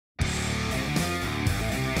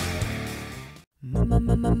I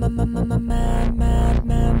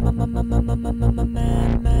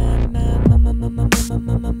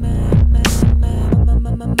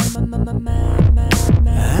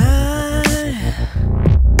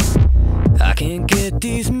can't get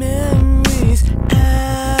these memories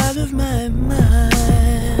out of my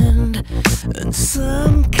mind, and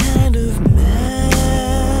some kind of madness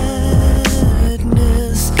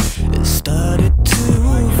has started to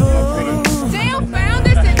evolve. Dale found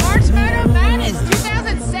this at March Moto Madness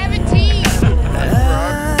 2017.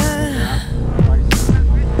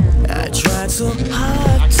 I tried so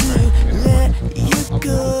hard to let you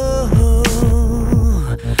go,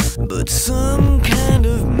 but some kind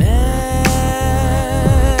of madness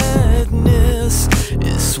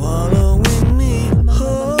is swallowing me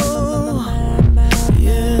whole.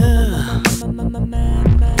 Yeah,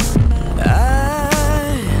 I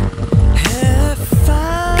have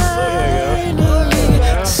finally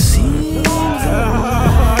seen the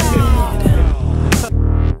light,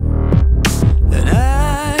 and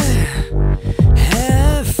I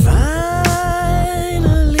have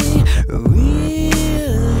finally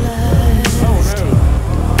realized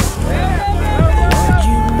what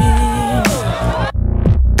you mean.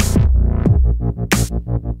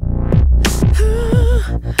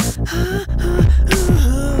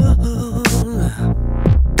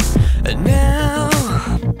 And now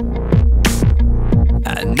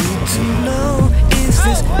I need to know, is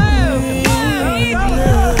this real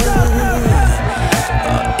love,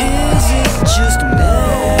 or is it just madness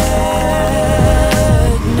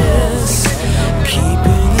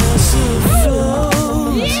keeping us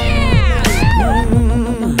afloat?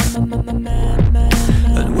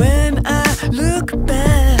 And when I look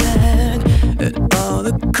back at all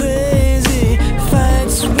the crazy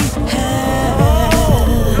fights we had,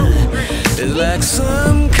 it's like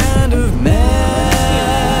some kind of madness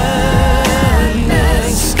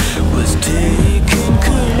was taking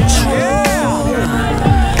control.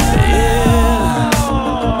 Yeah.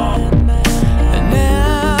 And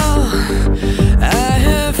now I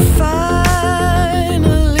have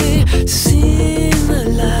finally seen the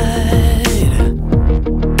light,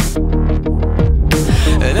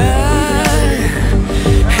 and I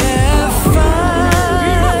have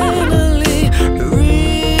finally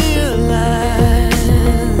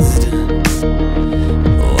realized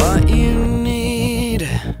what you need.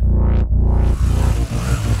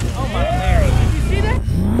 Oh my Mary, did you see that?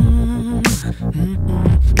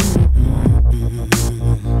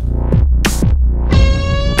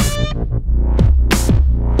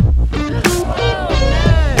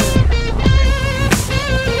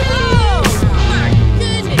 Oh my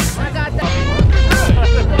goodness, I got that.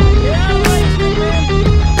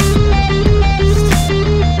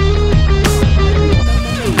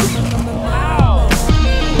 Wow.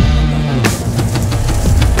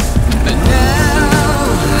 And now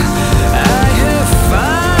I have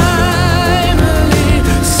finally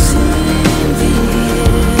seen the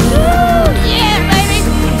end. Yeah, baby.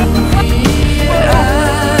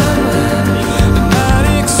 I'm not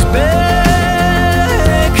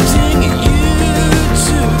expecting you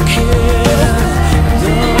to care, but I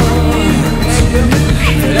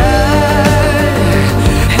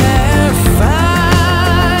have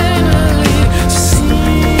finally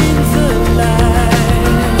seen the light, and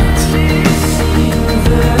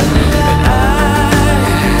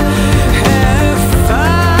I have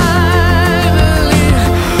finally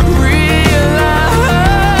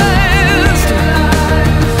realized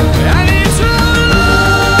I need to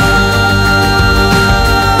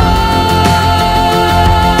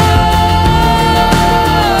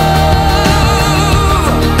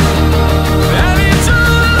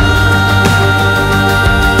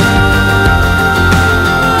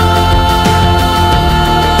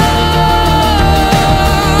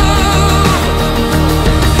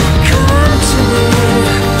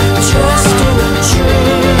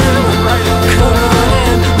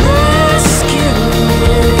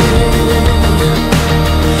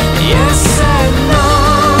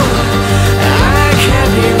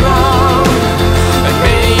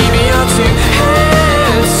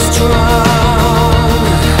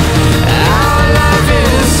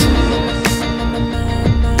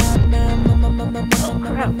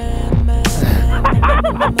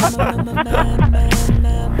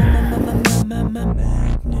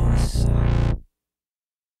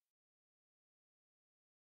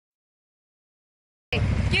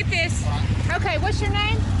Get this. Okay, what's your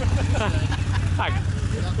name?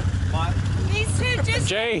 These two just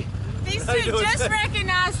Jay. These two just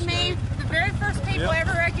recognized me. The very first people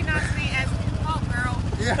ever recognized me as Pop Girl.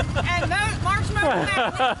 Yeah. And March Moto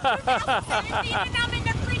Madness 2017, and I'm in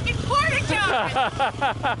the freaking quarter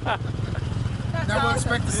shot. Never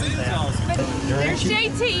expect to see that. There's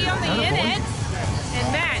JT on the NX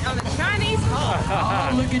and Matt on the Chinese car.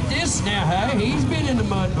 Oh, look at this now, hey? He's been in the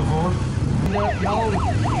mud before. Y'all.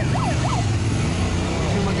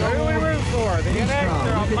 Who do we root for? The NX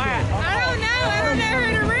or Matt? I don't know who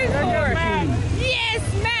to root for. Yes,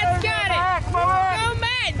 Matt's got it. Go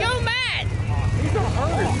Matt, go Matt. He's gonna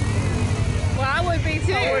hurt us. Well, I would be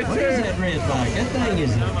too. What is that red flag? That thing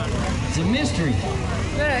is it's a mystery.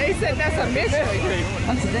 No, he said that's a mystery.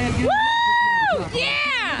 That's a damn good. Woo! Look at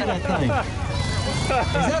Yeah! that thing. Is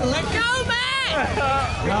that electric? Go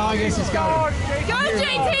Matt! No, I guess it's got a Go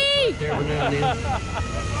JT! there every now and then.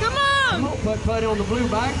 Come on! Put on the blue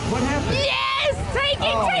bike. What happened? Yes! Take it,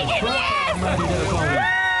 yes! Woo!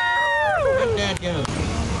 That go.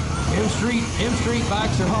 M Street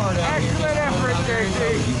bikes are hard out here. Excellent effort, JT.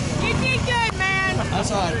 You did good, man!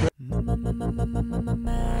 That's all right.